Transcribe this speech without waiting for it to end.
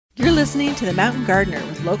listening to The Mountain Gardener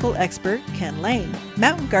with local expert Ken Lane.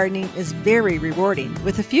 Mountain gardening is very rewarding,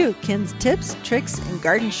 with a few Ken's tips, tricks, and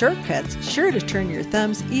garden shortcuts sure to turn your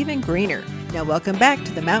thumbs even greener. Now welcome back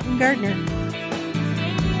to The Mountain Gardener.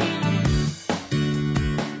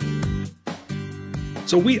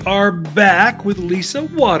 So we are back with Lisa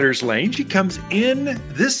Waters-Lane. She comes in.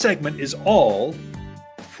 This segment is all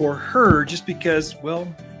for her just because, well,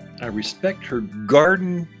 I respect her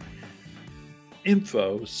garden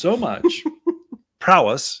info so much.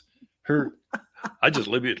 Prowess. I just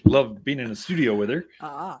love being in a studio with her.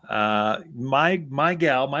 My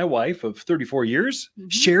gal, my wife of 34 years,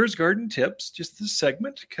 shares garden tips, just this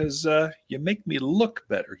segment, because you make me look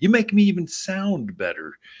better. You make me even sound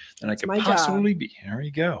better than I could possibly be. There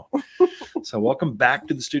you go. So welcome back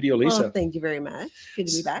to the studio, Lisa. Well, thank you very much. Good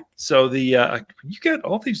to be back. So you got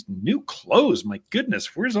all these new clothes. My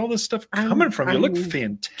goodness, where's all this stuff coming from? You look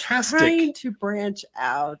fantastic. I'm trying to branch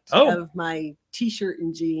out of my t-shirt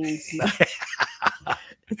and jeans.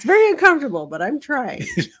 It's very uncomfortable, but I'm trying.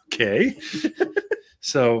 Okay.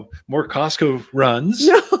 So more Costco runs.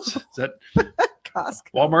 No. Is that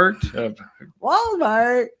Costco? Walmart?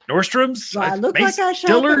 Walmart. Nordstrom's? I look like I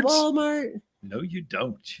shop at Walmart. No, you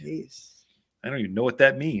don't. Jeez. I don't even know what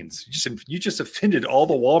that means. You just offended all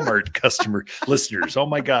the Walmart customer listeners. Oh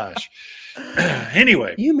my gosh.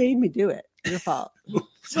 Anyway. You made me do it. Your fault.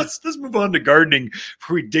 Let's move on to gardening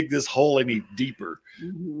before we dig this hole any deeper.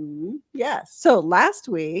 Mm-hmm. Yes. So last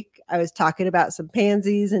week I was talking about some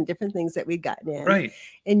pansies and different things that we'd gotten in. Right.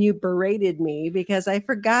 And you berated me because I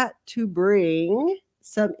forgot to bring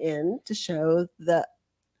some in to show the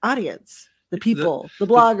audience. The people, the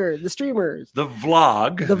blogger, the streamers, the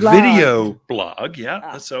vlog, video blog.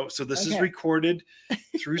 Yeah. So this is recorded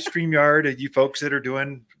through StreamYard. You folks that are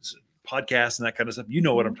doing podcasts and that kind of stuff, you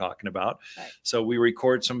know what I'm talking about. Right. So we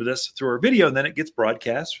record some of this through our video, and then it gets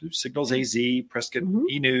broadcast through Signals AZ, Prescott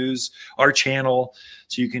E-News, our channel.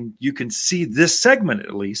 So you can see this segment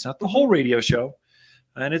at least, not the whole radio show.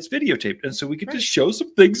 And it's videotaped. And so we get to show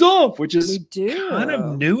some things off, which is kind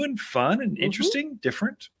of new and fun and interesting,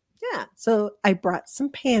 different. Yeah. So I brought some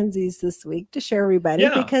pansies this week to share everybody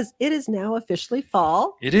because it is now officially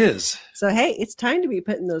fall. It is. So, hey, it's time to be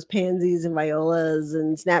putting those pansies and violas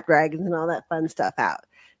and snapdragons and all that fun stuff out.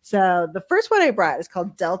 So the first one I brought is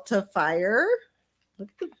called Delta Fire. Look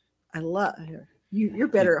at I love here. You're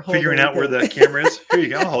better at holding figuring out where the camera is. Here you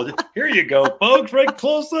go. I'll hold it. Here you go, folks. Right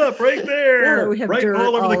close up, right there. We have right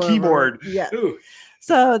all over the keyboard. Yeah.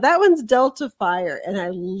 So that one's Delta Fire, and I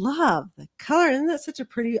love the color. Isn't that such a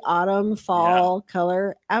pretty autumn, fall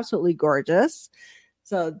color? Absolutely gorgeous.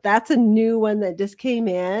 So that's a new one that just came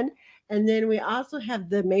in. And then we also have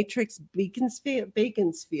the Matrix Beaconsfield.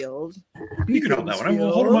 You can hold that one. I'm going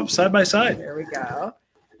to hold them up side by side. There we go.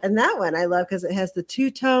 And that one I love because it has the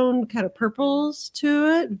two-tone kind of purples to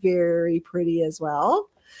it. Very pretty as well.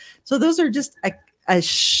 So those are just a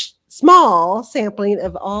small sampling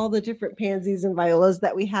of all the different pansies and violas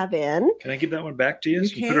that we have in. Can I give that one back to you?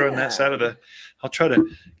 So you put it on that side of I'll try to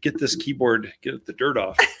get this keyboard, get the dirt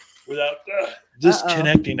off without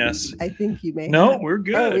disconnecting us. I think you may. No, we're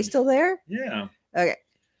good. Oh, are we still there? Yeah. Okay.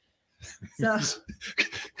 So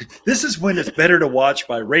this is when it's better to watch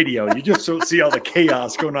by radio. You just don't see all the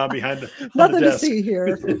chaos going on behind the Nothing desk. To see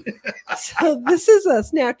here. So this is a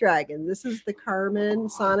Snapdragon. This is the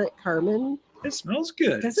Sonnet Carmen. It smells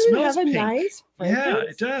good. Doesn't it have a nice fragrance? Yeah,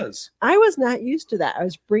 it does. I was not used to that. I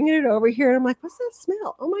was bringing it over here and I'm like, what's that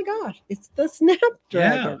smell? Oh my gosh, it's the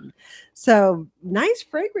Snapdragon. Yeah. So nice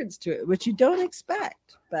fragrance to it, which you don't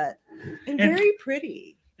expect, but and very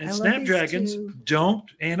pretty. And Snapdragons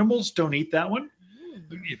animals don't eat that one.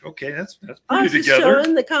 Okay, that's pretty together.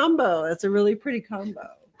 Showing the combo. That's a really pretty combo.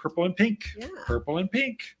 Purple and pink. Yeah. Purple and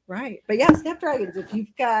pink. Right. But yeah, Snapdragons, if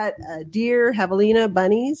you've got deer, javelina,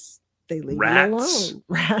 bunnies, they leave them alone.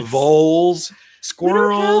 Rats, voles,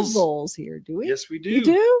 squirrels. We don't have voles here, do we? Yes, we do. You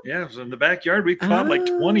do? Yeah, so in the backyard, we caught like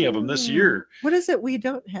 20 of them this year. What is it we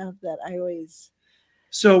don't have that I always...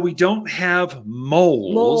 So we don't have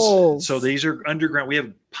moles. So these are underground. We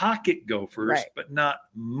have pocket gophers, but not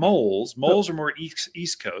moles. Moles are more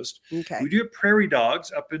east coast. Okay. We do have prairie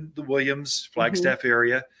dogs up in the Williams, Flagstaff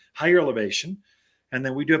area, higher elevation. And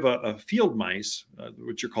then we do have a field mice,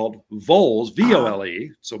 which are called voles,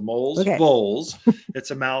 V-O-L-E. So moles, voles.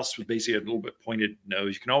 It's a mouse with basically a little bit pointed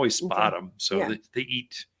nose. You can always spot them. So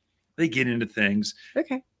they get into things.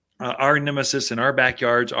 Okay. Our nemesis in our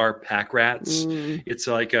backyards are pack rats. It's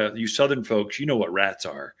like you southern folks, you know what rats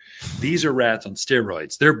are. These are rats on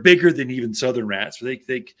steroids. They're bigger than even southern rats.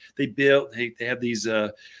 They have these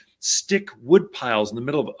stick wood piles in the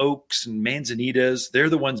middle of oaks and manzanitas. They're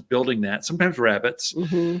the ones building that. Sometimes rabbits.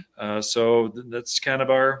 So that's kind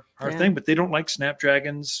of our thing. But they don't like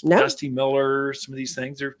snapdragons, Dusty Miller, some of these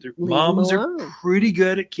things. Their moms are pretty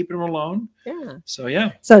good at keeping them alone. Yeah.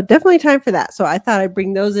 So definitely time for that. So I thought I'd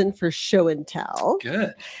bring those in for show and tell.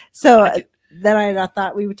 Good. So then I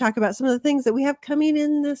thought we would talk about some of the things that we have coming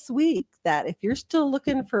in this week, that if you're still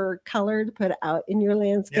looking for color to put out in your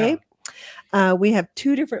landscape, we have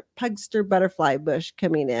 2 different Pugster butterfly bush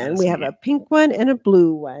coming in. We have a pink one and a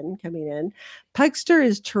blue one coming in. Pugster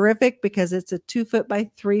is terrific because it's a 2 foot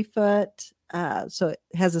by 3 foot. So it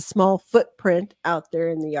has a small footprint out there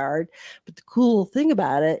in the yard. But the cool thing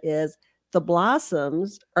about it is the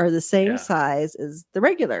blossoms are the same size as the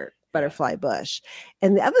regular butterfly bush.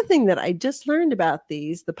 And the other thing that I just learned about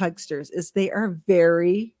the Pugsters is they are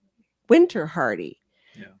very winter hardy.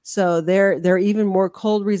 So they're even more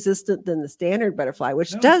cold resistant than the standard butterfly,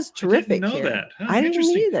 which does terrific. I didn't know that. Huh, I didn't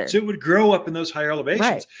either. So it would grow up in those higher elevations.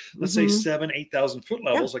 Right. Let's say 7,000-8,000 foot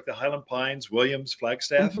levels, like the Highland Pines, Williams,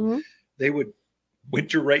 Flagstaff. They would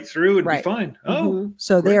winter right through and be fine.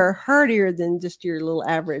 So they are hardier than just your little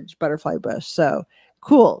average butterfly bush. So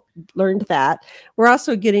cool. Learned that. We're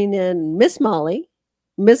also getting in Miss Molly,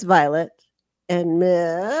 Miss Violet, and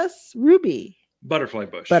Miss Ruby. Butterfly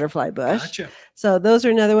bush. Gotcha. So those are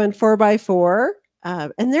another one, 4x4.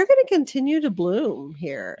 And they're going to continue to bloom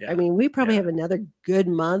here. I mean, we probably have another good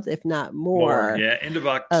month, if not more. End of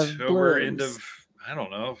October, end of, I don't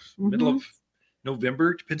know, middle of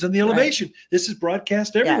November. Depends on the elevation. This is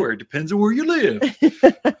broadcast everywhere. Depends on where you live.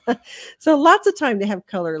 So lots of time to have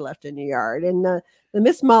color left in your yard. And the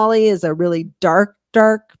Miss Molly is a really dark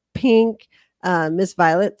pink. Miss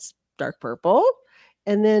Violet's dark purple.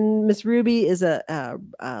 And then Miss Ruby is a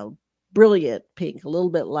brilliant pink, a little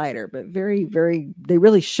bit lighter, but very, very, they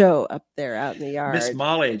really show up there out in the yard. Miss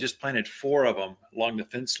Molly just planted 4 of them along the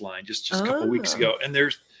fence line just a couple weeks ago. And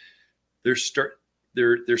they're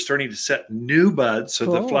starting to set new buds. So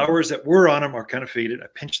the flowers that were on them are kind of faded. I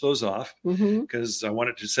pinched those off because I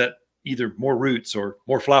wanted to set either more roots or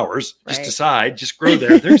more flowers. Just decide, just grow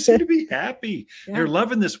there. They seem to be happy. They're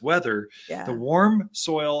loving this weather. The warm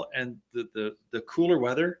soil and the cooler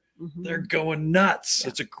weather, they're going nuts.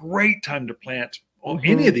 It's a great time to plant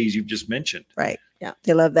any of these you've just mentioned. Right. Yeah,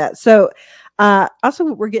 they love that. So also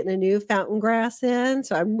we're getting a new fountain grass in.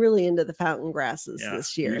 So I'm really into the fountain grasses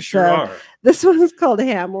this year. You sure are. This one's called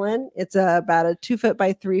Hamlin. It's about a 2 foot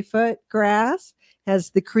by 3 foot grass. Has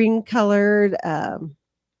the cream colored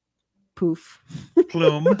plume.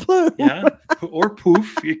 Yeah, or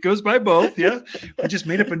poof. It goes by both. Yeah, we just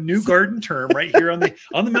made up a new garden term right here on the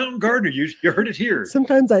Mountain Gardener. You heard it here.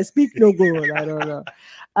 Sometimes I speak no good. I don't know.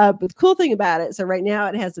 But the cool thing about it, so right now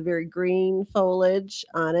it has a very green foliage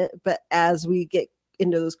on it, but as we get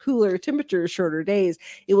into those cooler temperatures, shorter days,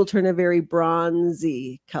 it will turn a very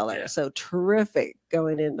bronzy color. So terrific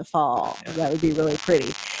going into fall. That would be really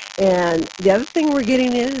pretty. And the other thing we're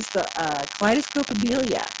getting in is the kaleidoscope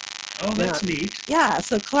abelia. Oh, that's neat. Yeah.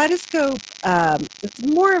 So kaleidoscope, it's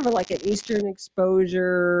more of like an Eastern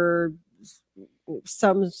exposure,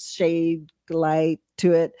 some shade light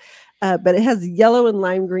to it. But it has yellow and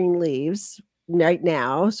lime green leaves right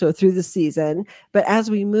now. So through the season, but as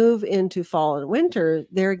we move into fall and winter,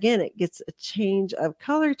 there again, it gets a change of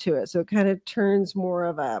color to it. So it kind of turns more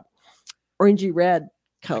of a orangey red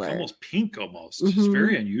color, like almost pink almost. It's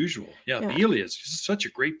very unusual. Abelia is such a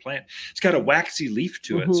great plant. It's got a waxy leaf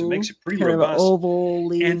to it, so it makes it pretty kind robust. Of an oval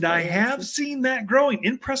leaf. And I have seen that growing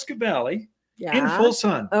in Prescott Valley in full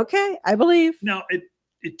sun. Okay, I believe. Now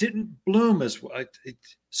it didn't bloom as well.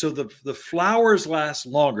 So the flowers last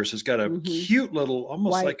longer. So it's got a cute little,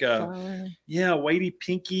 almost white like a flower. Whitey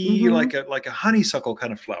pinky, like a honeysuckle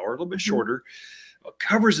kind of flower, a little bit shorter.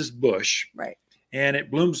 Covers this bush. Right. And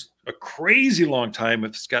it blooms a crazy long time if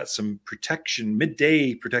it's got some protection,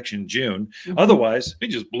 midday protection in June. Otherwise, it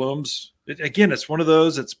just blooms. Again, it's one of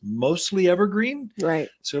those that's mostly evergreen. Right.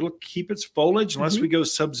 So it'll keep its foliage unless we go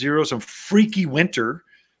sub-zero, some freaky winter,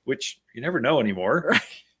 which you never know anymore. Right.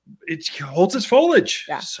 It holds its foliage.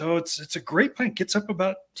 Yeah. So it's a great plant. Gets up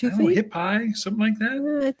about 2 feet, hip high, something like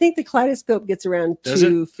that. I think the kaleidoscope gets around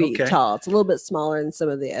 2 feet tall. It's a little bit smaller than some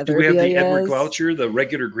of the other. Do we have the Edward Goucher, the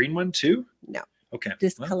regular green one too? No. Okay.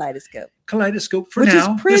 Just kaleidoscope. Kaleidoscope for which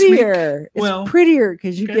now. Which is prettier. It's prettier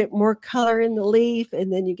because you get more color in the leaf,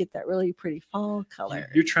 and then you get that really pretty fall color.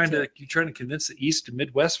 You're trying to convince the East and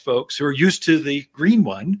Midwest folks who are used to the green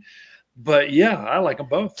one. But I like them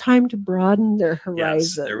both. Time to broaden their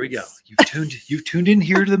horizons. Yes, there we go. You've tuned in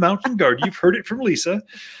here to the Mountain Garden. You've heard it from Lisa.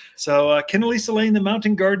 So Ken and Lisa Lane, the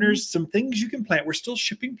Mountain Gardeners, some things you can plant. We're still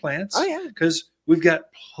shipping plants. Oh yeah. Because we've got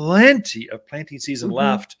plenty of planting season Mhm.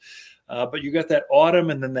 left. But you got that autumn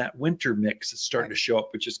and then that winter mix that's starting to show up,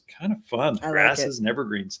 which is kind of fun. I like Grasses it. and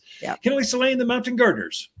evergreens. Yep. Ken and Lisa Lane, the Mountain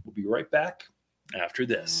Gardeners. We'll be right back after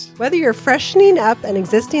this. Whether you're freshening up an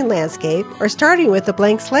existing landscape or starting with a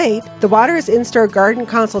blank slate, the Waters In-Store Garden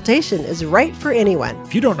Consultation is right for anyone.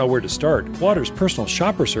 If you don't know where to start, Waters' personal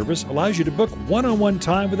shopper service allows you to book one-on-one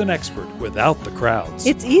time with an expert without the crowds.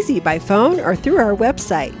 It's easy by phone or through our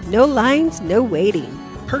website. No lines, no waiting.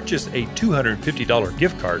 Purchase a $250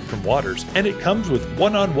 gift card from Waters, and it comes with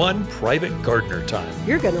one-on-one private gardener time.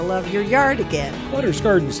 You're going to love your yard again. Waters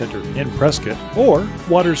Garden Center in Prescott or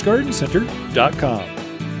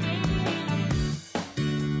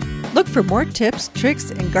watersgardencenter.com. Look for more tips,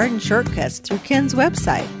 tricks, and garden shortcuts through Ken's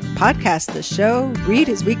website. Podcast the show, read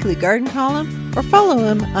his weekly garden column, or follow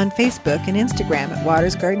him on Facebook and Instagram at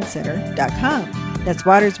watersgardencenter.com. That's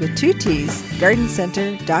Waters with 2 T's,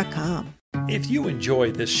 gardencenter.com. If you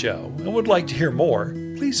enjoy this show and would like to hear more,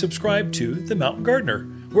 please subscribe to The Mountain Gardener,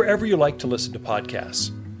 wherever you like to listen to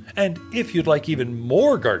podcasts. And if you'd like even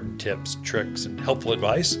more garden tips, tricks, and helpful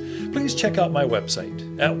advice, please check out my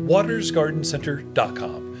website at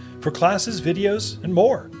watersgardencenter.com for classes, videos, and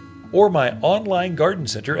more, or my online garden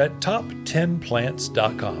center at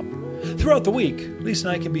top10plants.com. Throughout the week, Lisa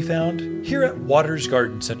and I can be found here at Waters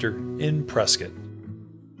Garden Center in Prescott.